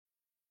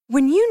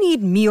When you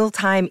need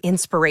mealtime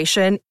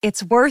inspiration,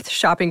 it's worth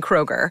shopping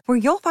Kroger, where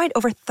you'll find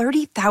over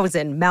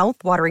 30,000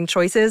 mouth-watering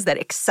choices that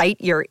excite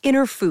your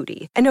inner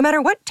foodie. And no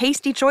matter what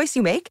tasty choice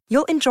you make,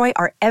 you'll enjoy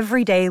our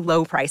everyday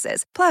low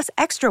prices, plus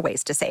extra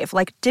ways to save,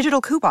 like digital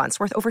coupons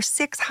worth over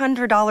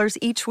 $600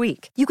 each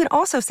week. You can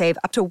also save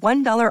up to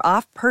 $1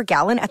 off per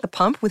gallon at the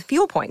pump with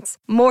fuel points.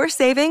 More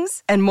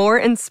savings and more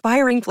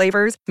inspiring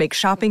flavors make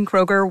shopping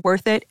Kroger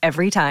worth it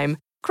every time.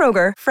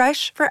 Kroger,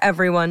 fresh for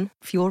everyone.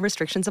 Fuel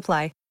restrictions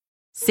apply.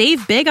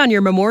 Save big on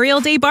your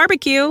Memorial Day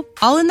barbecue,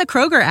 all in the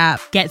Kroger app.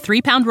 Get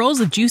 3-pound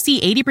rolls of juicy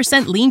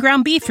 80% lean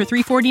ground beef for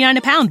 $3.49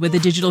 a pound with a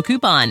digital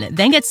coupon.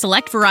 Then get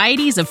select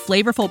varieties of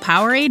flavorful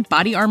Powerade,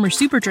 Body Armor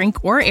Super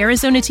Drink, or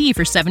Arizona tea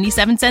for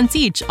 77 cents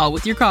each, all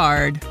with your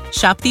card.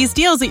 Shop these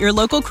deals at your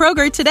local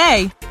Kroger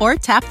today, or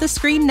tap the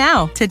screen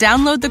now to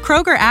download the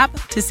Kroger app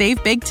to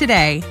save big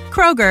today.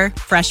 Kroger,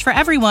 fresh for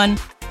everyone.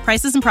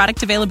 Prices and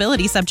product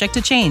availability subject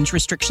to change.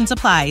 Restrictions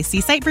apply. See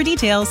site for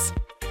details.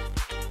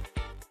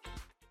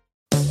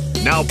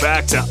 Now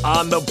back to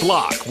On the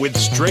Block with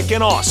Strick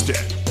and Austin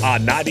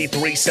on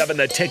 93.7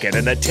 The Ticket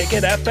and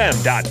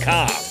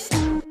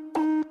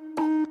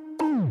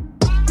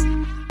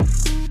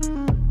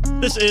theticketfm.com.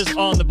 This is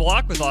On the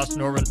Block with Austin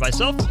Norman,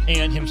 myself,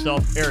 and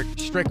himself, Eric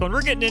Strickland.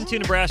 We're getting into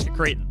Nebraska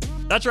Creighton.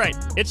 That's right.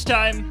 It's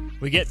time.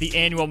 We get the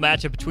annual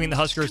matchup between the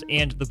Huskers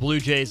and the Blue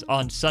Jays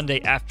on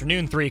Sunday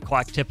afternoon, 3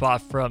 o'clock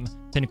tip-off from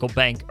Pinnacle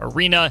Bank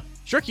Arena.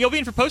 Strick, you'll be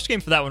in for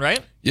postgame for that one, right?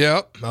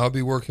 Yeah, I'll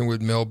be working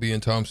with Mel B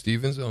and Tom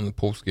Stevens on the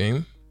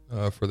postgame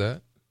for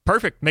that.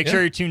 Perfect. Make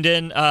sure you're tuned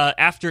in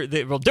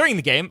during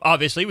the game.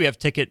 Obviously, we have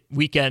ticket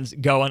weekends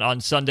going on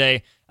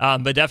Sunday,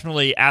 but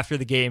definitely after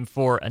the game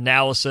for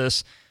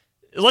analysis.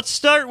 Let's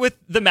start with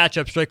the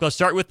matchup, Strick. Let's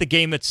start with the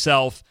game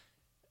itself.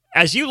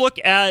 As you look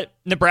at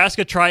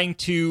Nebraska trying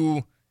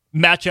to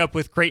match up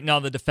with Creighton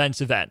on the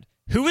defensive end,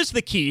 who is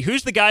the key?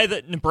 Who's the guy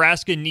that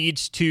Nebraska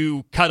needs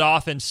to cut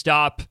off and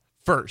stop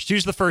first?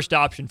 Who's the first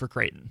option for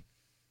Creighton?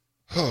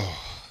 Well,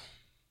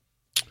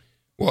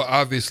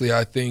 obviously,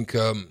 I think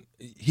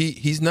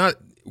he's not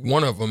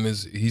one of them.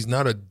 He's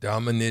not a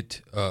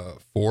dominant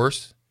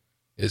force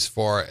as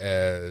far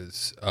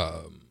as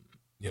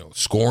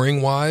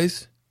scoring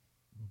wise,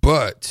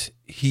 but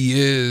he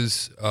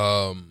is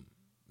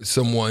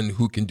someone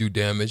who can do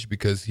damage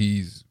because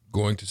he's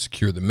going to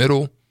secure the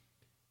middle.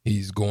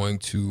 He's going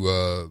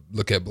to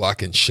look at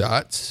blocking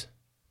shots,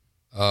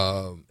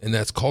 and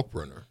that's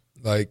Kalkbrenner.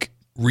 Like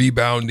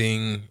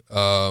rebounding,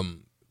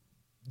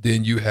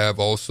 then you have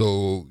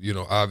also,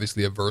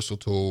 obviously a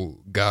versatile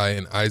guy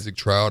in Isaac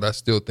Trout. I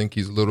still think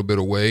he's a little bit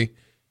away,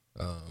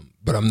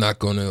 but I'm not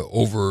going to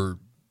overly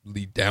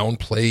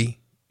downplay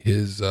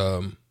his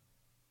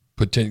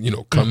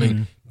potential,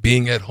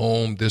 being at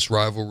home, this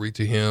rivalry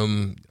to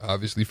him,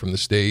 obviously from the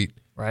state.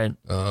 Right.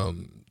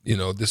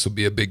 This will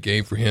be a big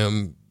game for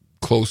him,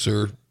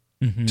 closer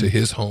to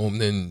his home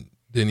than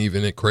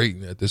even at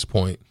Creighton at this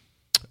point.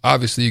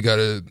 Obviously, you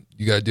gotta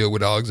deal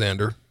with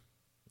Alexander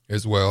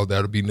as well.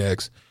 That'll be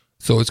next.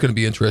 So it's going to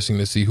be interesting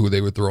to see who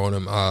they would throw on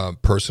him.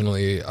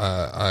 Personally,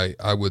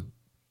 I would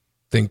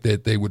think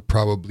that they would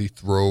probably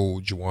throw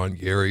Juwan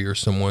Gary or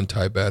someone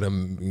type at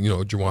him.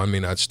 Juwan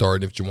may not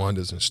start. If Juwan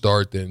doesn't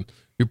start, then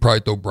you probably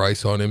throw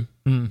Bryce on him.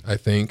 I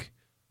think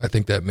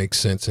that makes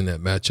sense in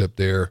that matchup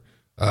there.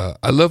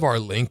 I love our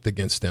length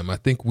against them. I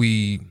think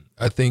we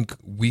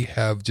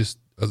have just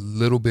a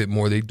little bit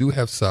more. They do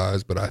have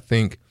size, but I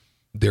think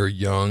they're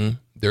young.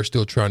 They're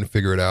still trying to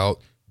figure it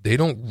out. They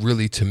don't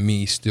really, to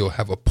me, still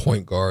have a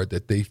point guard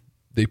that they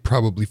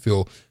probably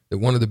feel that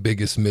one of the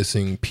biggest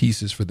missing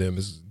pieces for them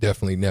is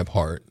definitely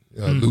Nebhart,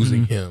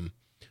 losing him.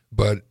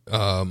 But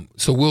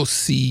so we'll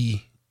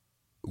see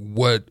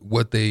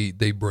what they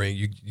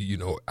bring.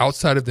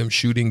 Outside of them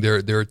shooting,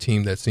 they're a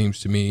team that seems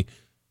to me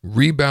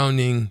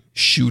rebounding,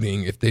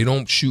 shooting. If they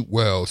don't shoot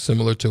well,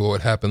 similar to what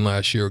happened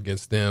last year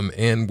against them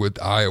and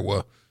with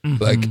Iowa.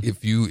 Like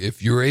if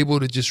you're able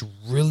to just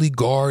really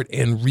guard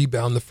and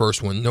rebound the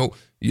first one,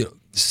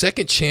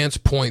 second chance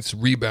points,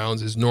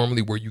 rebounds is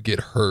normally where you get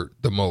hurt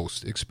the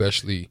most,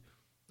 especially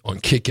on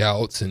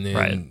kickouts and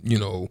then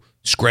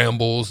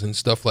scrambles and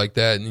stuff like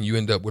that, and you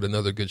end up with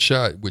another good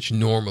shot, which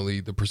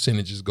normally the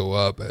percentages go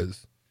up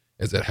as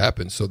that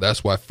happens. So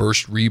that's why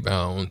first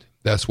rebound.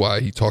 That's why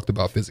he talked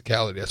about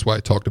physicality. That's why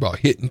he talked about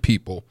hitting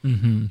people.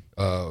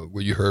 Where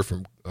you heard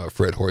from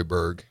Fred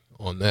Hoiberg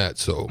on that.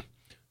 So.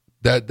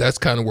 That's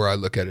kind of where I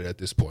look at it at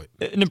this point.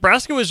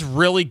 Nebraska was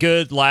really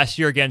good last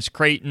year against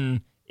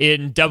Creighton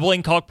in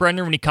doubling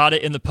Kalkbrenner when he caught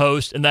it in the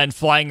post and then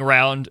flying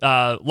around.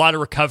 A lot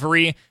of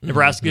recovery.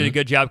 Nebraska did a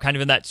good job kind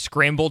of in that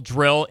scramble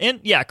drill. And,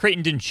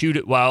 Creighton didn't shoot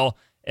it well,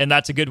 and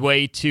that's a good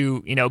way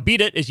to beat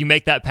it is you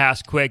make that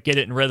pass quick, get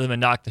it in rhythm, and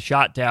knock the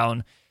shot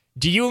down.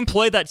 Do you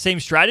employ that same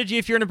strategy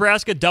if you're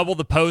Nebraska, double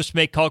the post,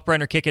 make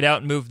Kalkbrenner kick it out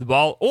and move the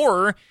ball,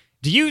 or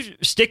do you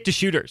stick to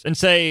shooters and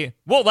say,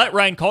 we'll let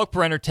Ryan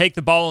Kalkbrenner take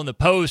the ball in the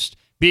post,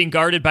 being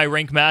guarded by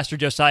rank master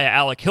Josiah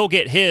Alec? He'll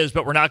get his,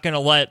 but we're not going to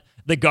let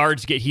the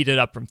guards get heated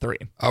up from three.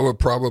 I would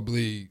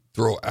probably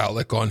throw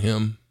Alec on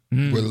him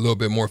with a little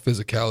bit more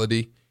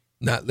physicality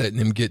not letting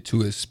him get to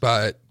his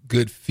spot,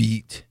 good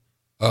feet.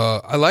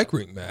 I like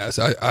rink mass.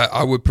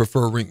 I would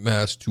prefer rink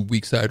mass to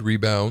weak side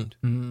rebound.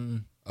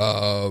 And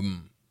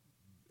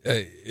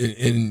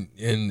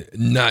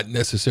not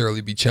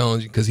necessarily be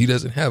challenging because he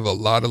doesn't have a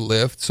lot of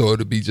lift, so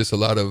it'll be just a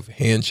lot of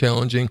hand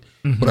challenging.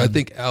 But I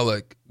think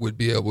Alec would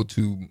be able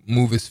to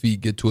move his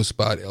feet, get to a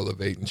spot,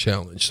 elevate, and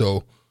challenge.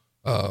 So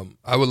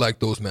I would like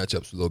those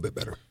matchups a little bit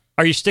better.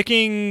 Are you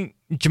sticking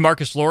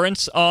Jamarcus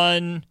Lawrence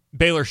on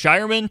Baylor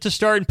Shireman to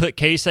start and put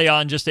Casey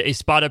on just a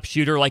spot-up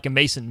shooter like a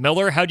Mason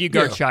Miller? How do you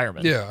guard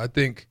Shireman? Yeah, I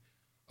think,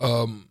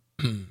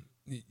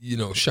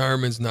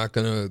 Shireman's not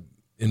going to,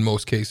 in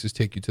most cases,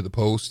 take you to the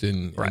post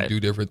and do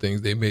different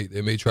things. They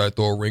may try to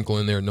throw a wrinkle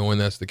in there knowing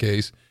that's the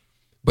case.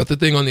 But the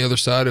thing on the other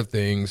side of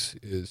things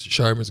is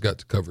Shireman's got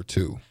to cover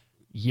too.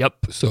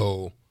 Yep.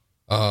 So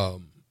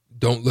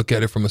don't look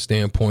at it from a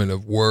standpoint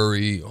of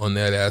worry on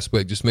that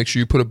aspect. Just make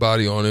sure you put a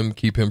body on him,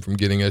 keep him from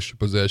getting extra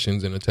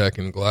possessions and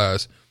attacking the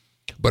glass.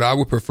 But I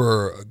would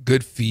prefer a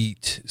good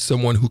feet,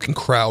 someone who can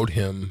crowd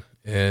him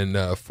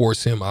and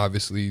force him,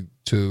 obviously,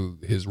 to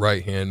his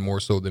right hand more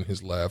so than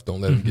his left.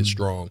 Don't let him get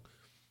strong.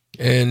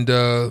 And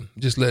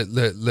just let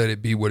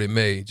it be what it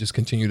may. Just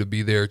continue to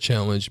be there,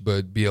 challenge,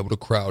 but be able to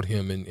crowd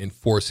him and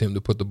force him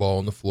to put the ball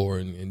on the floor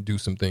and do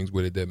some things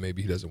with it that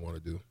maybe he doesn't want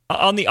to do.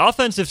 On the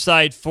offensive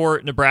side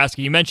for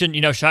Nebraska, you mentioned,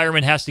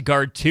 Shireman has to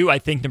guard too. I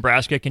think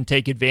Nebraska can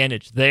take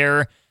advantage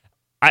there.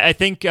 I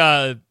think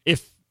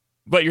if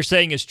what you're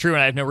saying is true,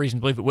 and I have no reason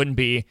to believe it wouldn't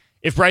be,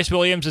 if Bryce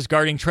Williams is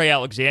guarding Trey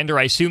Alexander,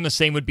 I assume the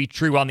same would be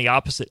true on the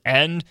opposite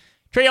end.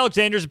 Trey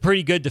Alexander's a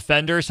pretty good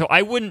defender, so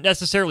I wouldn't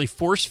necessarily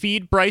force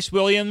feed Bryce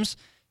Williams.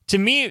 To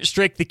me,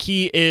 Strick, the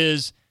key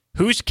is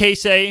who's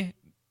Casey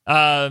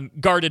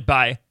guarded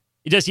by?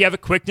 Does he have a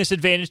quickness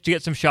advantage to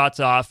get some shots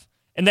off?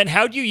 And then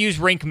how do you use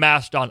rink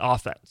masked on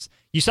offense?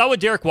 You saw what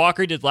Derek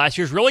Walker did last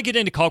year, is really get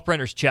into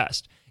Kalkbrenner's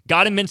chest.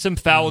 Got him in some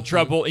foul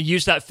trouble and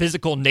used that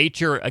physical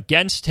nature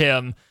against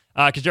him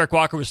because Derek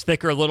Walker was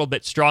thicker, a little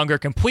bit stronger,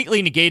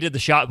 completely negated the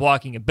shot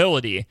blocking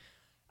ability.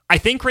 I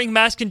think Rink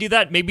Mask can do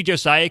that. Maybe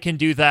Josiah can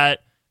do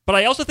that. But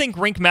I also think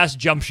Rink Mask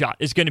jump shot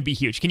is going to be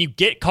huge. Can you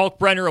get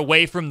Kalkbrenner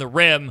away from the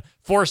rim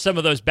for some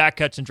of those back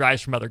cuts and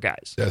drives from other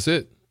guys? That's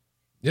it.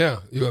 Yeah,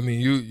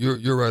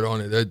 you're right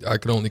on it. I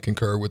can only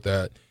concur with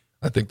that.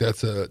 I think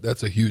that's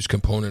a huge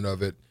component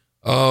of it.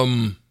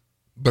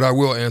 But I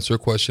will answer a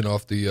question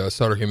off the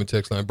Sutter Heyman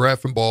text line. Brad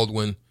from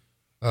Baldwin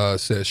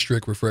says,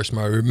 "Strick, refresh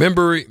my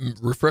memory.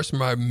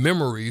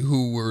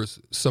 Who were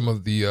some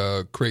of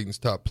the Creighton's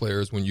top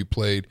players when you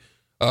played?"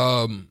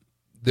 Latrell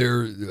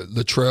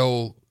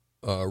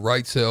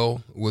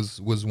Wrightsell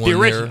was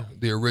one there.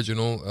 The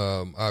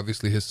original.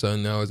 Obviously, his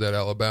son now is at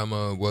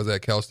Alabama. Was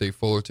at Cal State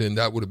Fullerton.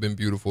 That would have been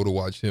beautiful to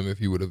watch him if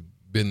he would have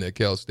been at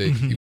Cal State.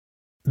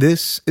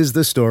 This is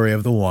the story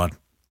of the one.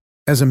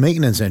 As a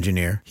maintenance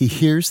engineer, he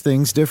hears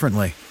things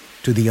differently.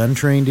 To the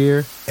untrained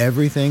ear,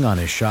 everything on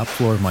his shop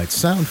floor might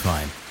sound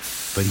fine,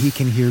 but he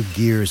can hear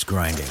gears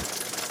grinding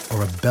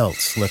or a belt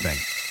slipping.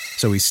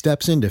 So he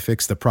steps in to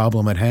fix the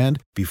problem at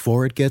hand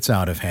before it gets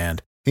out of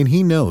hand. And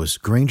he knows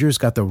Grainger's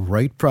got the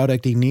right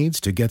product he needs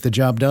to get the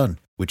job done,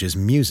 which is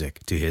music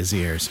to his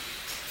ears.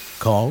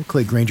 Call,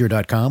 click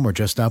Grainger.com, or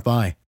just stop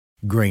by.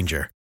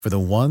 Grainger, for the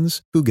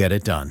ones who get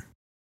it done.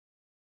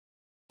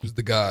 Was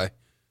the guy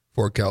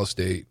for Cal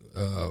State.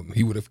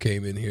 He would have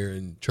came in here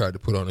and tried to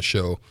put on a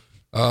show.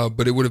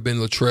 But it would have been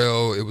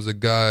Latrell. It was a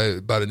guy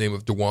by the name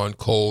of DeJuan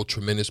Cole,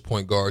 tremendous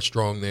point guard,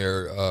 strong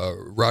there.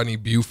 Rodney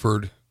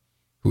Buford,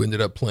 who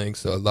ended up playing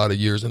a lot of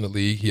years in the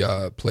league. He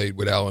played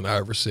with Allen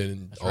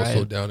Iverson,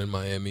 also down in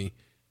Miami.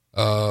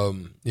 A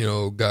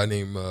guy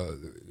named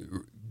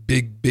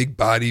big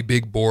body,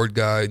 big board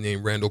guy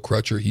named Randall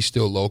Crutcher. He's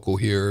still local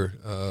here.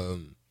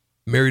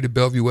 Married a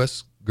Bellevue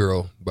West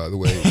girl, by the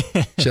way.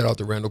 Shout out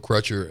to Randall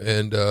Crutcher.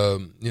 And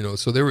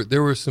so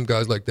there were some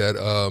guys like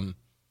that.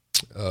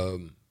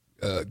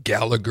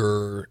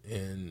 Gallagher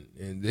and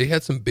they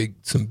had some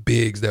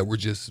bigs that were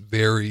just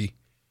very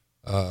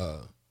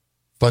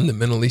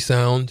fundamentally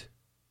sound,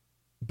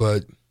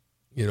 but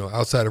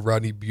outside of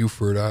Rodney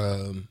Buford,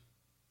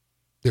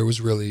 there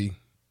was really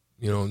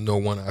no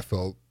one I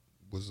felt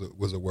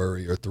was a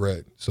worry or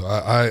threat. So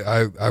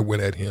I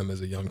went at him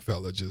as a young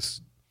fella.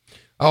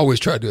 I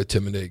always tried to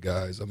intimidate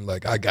guys. I'm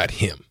like, I got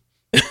him.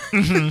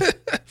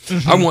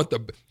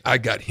 I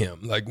got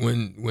him. Like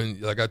when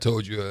like I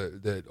told you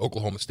that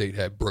Oklahoma State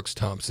had Brooks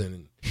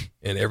Thompson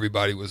and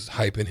everybody was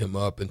hyping him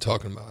up and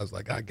talking about, I was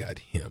like, I got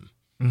him.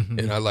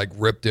 And I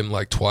ripped him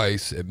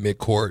twice at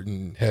midcourt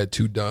and had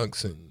 2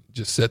 dunks and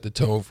just set the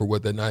tone for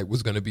what the night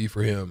was going to be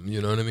for him.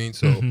 You know what I mean?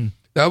 So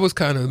that was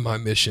kind of my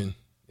mission.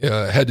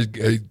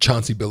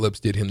 Chauncey Billups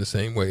did him the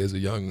same way as a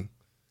young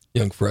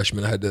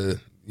freshman. I had to,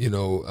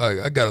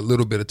 I got a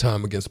little bit of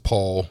time against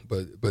Paul,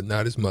 but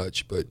not as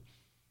much. But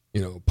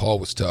Paul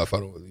was tough.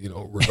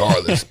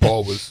 Regardless,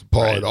 Paul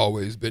had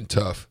always been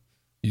tough.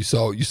 You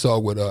saw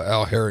what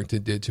Al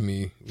Harrington did to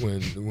me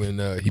when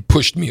he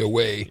pushed me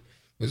away.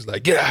 It was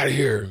like, get out of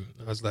here.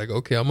 I was like,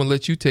 okay, I'm gonna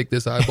let you take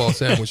this eyeball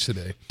sandwich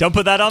today. Don't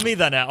put that on me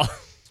then, Al.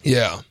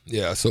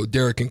 Yeah. So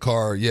Derek and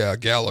Carr,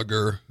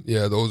 Gallagher,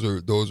 those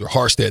are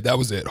Harstad. That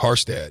was it,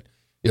 Harstad.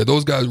 Yeah,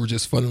 those guys were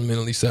just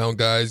fundamentally sound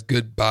guys,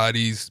 good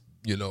bodies.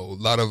 A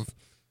lot of,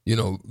 they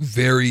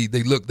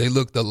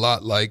looked a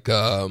lot like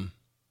I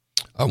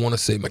want to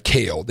say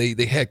McHale.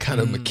 They had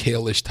kind of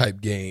McHale-ish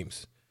type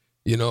games.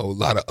 A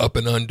lot of up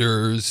and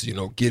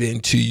unders. Get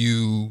into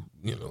you.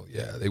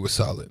 They were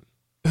solid.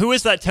 Who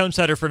is that tone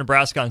setter for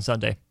Nebraska on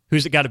Sunday?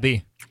 Who's it got to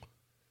be?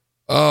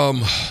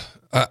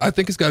 I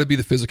think it's got to be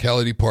the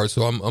physicality part.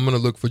 So I'm going to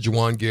look for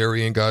Juwan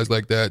Gary and guys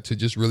like that to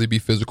just really be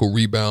physical,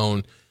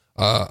 rebound.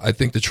 I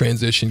think the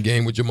transition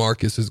game with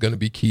Jamarcus is going to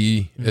be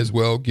key as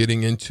well,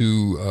 getting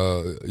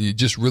into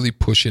just really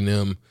pushing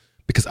them,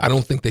 because I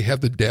don't think they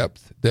have the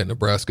depth that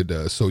Nebraska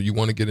does. So you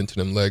want to get into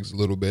them legs a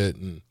little bit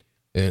and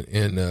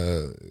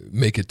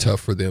make it tough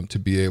for them to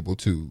be able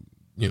to,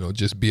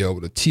 just be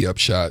able to tee up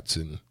shots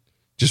and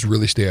just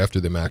really stay after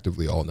them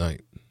actively all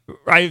night.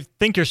 I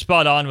think you're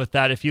spot on with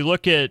that. If you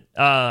look at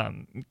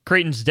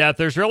Creighton's depth,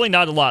 there's really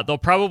not a lot. They'll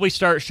probably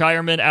start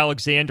Shireman,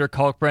 Alexander,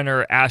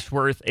 Kalkbrenner,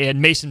 Ashworth,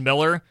 and Mason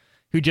Miller,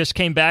 who just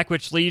came back,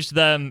 which leaves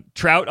them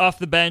Trout off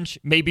the bench,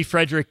 maybe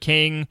Frederick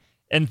King,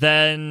 and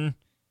then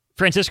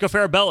Francisco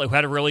Farabella, who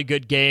had a really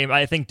good game.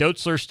 I think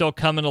Dotzler's still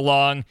coming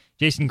along.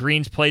 Jason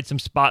Green's played some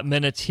spot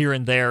minutes here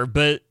and there,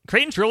 but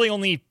Creighton's really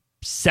only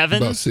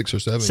about six or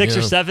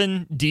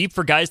seven deep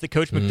for guys that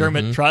Coach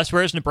McDermott trusts,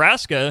 whereas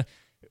Nebraska,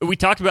 we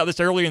talked about this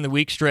earlier in the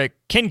week, Strick,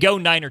 can go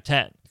 9 or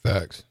 10.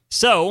 Facts.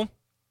 So,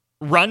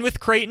 run with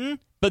Creighton,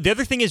 but the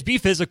other thing is be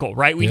physical,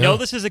 right? We know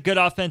this is a good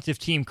offensive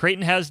team.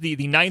 Creighton has the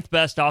 9th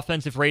best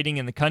offensive rating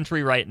in the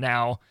country right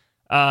now.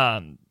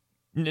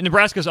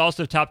 Nebraska's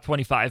also top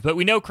 25, but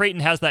we know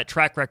Creighton has that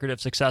track record of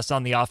success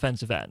on the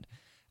offensive end.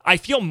 I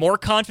feel more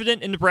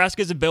confident in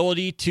Nebraska's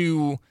ability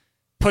to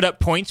put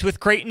up points with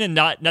Creighton and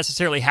not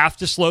necessarily have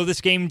to slow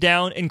this game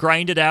down and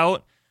grind it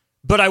out.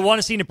 But I want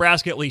to see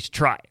Nebraska at least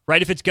try,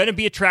 right? If it's going to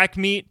be a track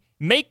meet,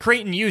 make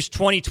Creighton use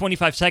 20,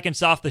 25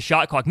 seconds off the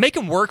shot clock. Make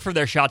them work for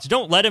their shots.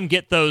 Don't let them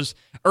get those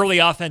early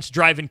offense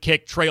drive and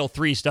kick, trail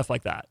three, stuff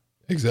like that.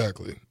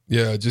 Exactly.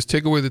 Yeah, just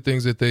take away the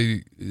things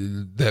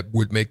that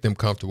would make them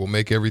comfortable,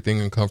 make everything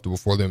uncomfortable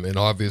for them. And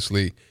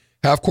obviously,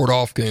 half-court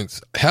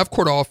offense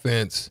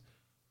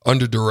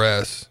under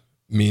duress,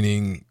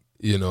 meaning,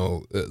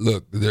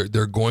 look,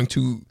 they're going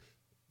to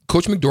 –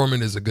 Coach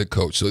McDormand is a good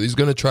coach, so he's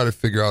going to try to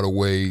figure out a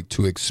way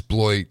to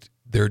exploit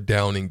their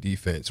downing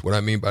defense. What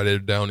I mean by their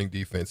downing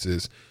defense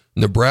is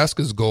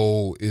Nebraska's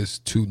goal is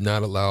to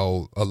not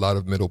allow a lot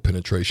of middle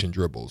penetration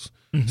dribbles.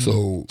 Mm-hmm.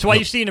 So why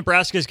you see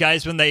Nebraska's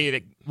guys when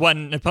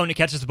an opponent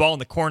catches the ball in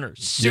the corner,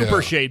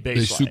 super shade baseline.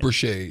 They super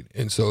shade,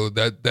 and so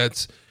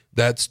that's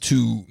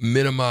to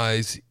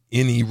minimize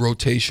any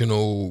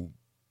rotational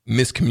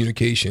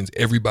miscommunications.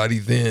 Everybody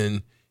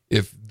then,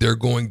 if they're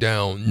going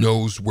down,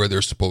 knows where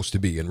they're supposed to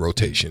be in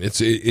rotation.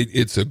 It's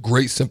a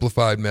great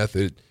simplified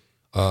method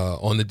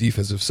on the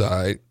defensive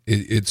side.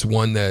 It's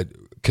one that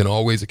can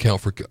always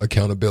account for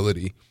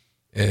accountability.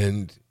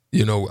 And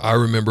I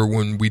remember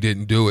when we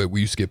didn't do it,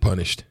 we used to get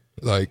punished.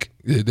 Like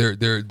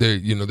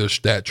they're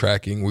stat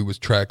tracking. We was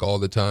track all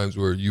the times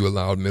where you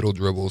allowed middle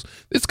dribbles.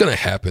 It's going to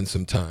happen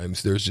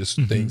sometimes. There's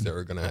just things that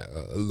are going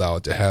to allow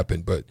it to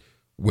happen. But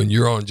when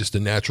you're on just a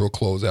natural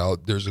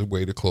closeout, there's a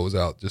way to close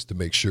out just to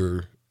make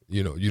sure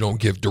you don't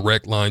give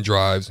direct line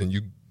drives, and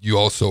you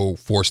also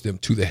force them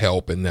to the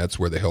help, and that's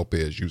where the help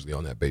is, usually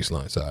on that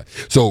baseline side.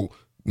 So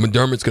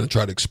McDermott's going to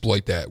try to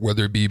exploit that,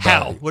 whether it be by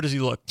how. What does he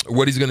look?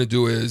 What he's going to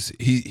do is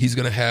he's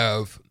going to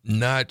have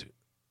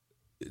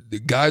the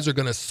guys are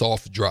going to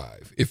soft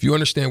drive. If you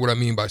understand what I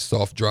mean by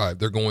soft drive,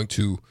 they're going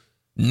to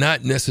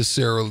not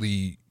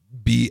necessarily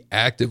be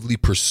actively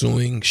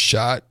pursuing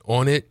shot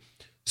on it.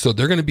 So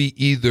they're going to be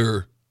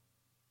either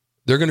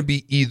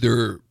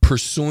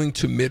pursuing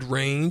to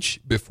mid-range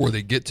before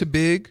they get to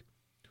big,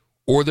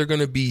 or they're going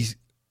to be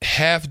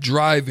half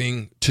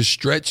driving to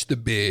stretch the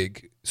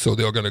big. So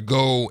they're going to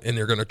go and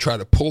they're going to try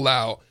to pull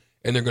out,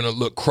 and they're going to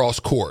look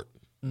cross-court.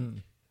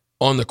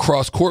 On the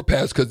cross-court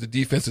pass, because the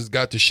defense has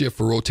got to shift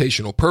for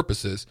rotational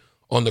purposes,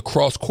 on the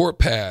cross-court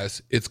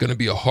pass, it's going to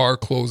be a hard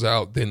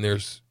closeout, then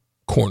there's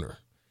corner.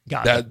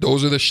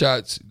 Those are the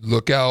shots.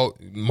 Look out,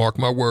 mark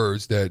my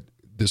words, that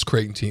this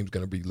Creighton team is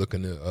going to be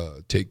looking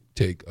to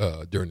take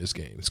during this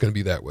game. It's going to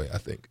be that way, I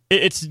think.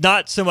 It's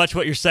not so much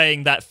what you're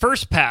saying, that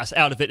first pass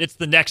out of it. It's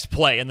the next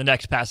play and the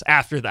next pass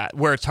after that,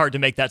 where it's hard to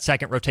make that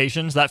second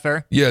rotation. Is that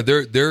fair? Yeah,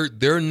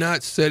 they're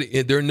not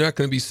setting. They're not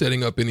going to be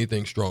setting up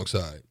anything strong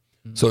side.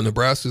 So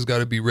Nebraska's got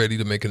to be ready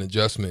to make an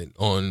adjustment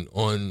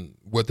on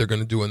what they're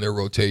going to do in their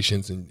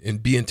rotations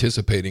and be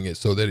anticipating it,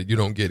 so that you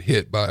don't get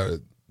hit by a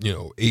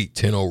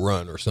 8-10-0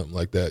 run or something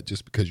like that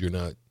just because you're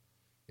not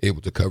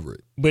able to cover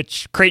it.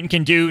 Which Creighton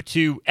can do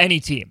to any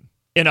team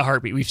in a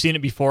heartbeat. We've seen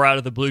it before out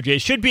of the Blue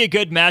Jays. Should be a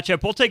good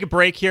matchup. We'll take a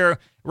break here.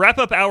 Wrap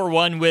up hour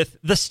one with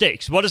the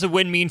stakes. What does a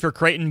win mean for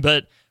Creighton?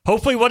 But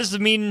hopefully, what does a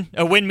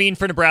win mean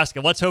for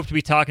Nebraska? Let's hope to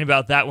be talking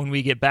about that when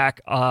we get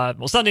back.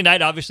 Sunday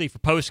night, obviously, for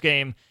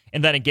postgame,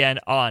 and then again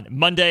on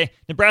Monday.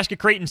 Nebraska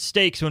Creighton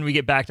stakes when we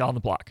get back to On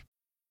the Block.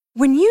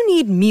 When you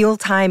need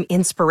mealtime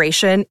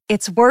inspiration,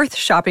 it's worth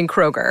shopping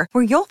Kroger,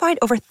 where you'll find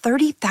over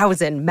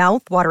 30,000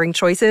 mouth-watering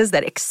choices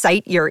that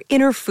excite your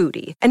inner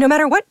foodie. And no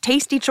matter what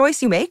tasty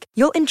choice you make,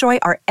 you'll enjoy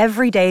our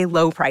everyday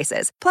low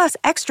prices, plus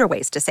extra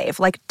ways to save,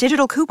 like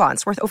digital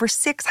coupons worth over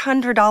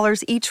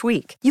 $600 each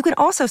week. You can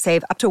also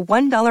save up to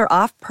 $1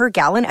 off per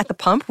gallon at the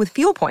pump with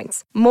fuel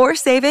points. More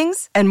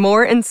savings and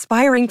more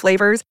inspiring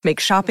flavors make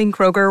shopping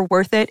Kroger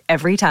worth it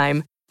every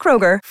time.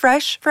 Kroger,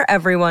 fresh for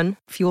everyone.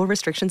 Fuel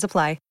restrictions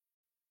apply.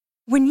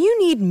 When you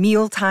need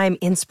mealtime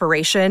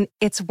inspiration,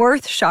 it's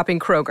worth shopping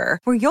Kroger,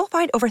 where you'll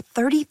find over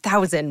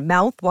 30,000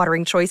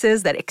 mouth-watering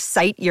choices that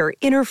excite your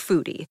inner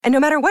foodie. And no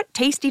matter what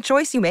tasty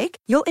choice you make,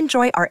 you'll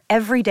enjoy our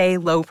everyday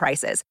low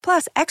prices,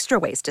 plus extra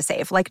ways to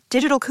save, like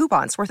digital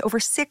coupons worth over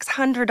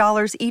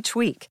 $600 each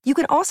week. You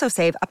can also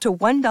save up to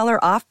 $1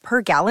 off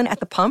per gallon at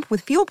the pump with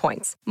fuel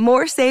points.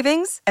 More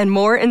savings and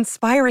more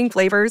inspiring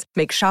flavors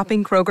make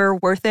shopping Kroger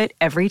worth it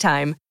every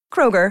time.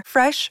 Kroger,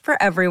 fresh for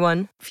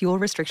everyone. Fuel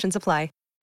restrictions apply.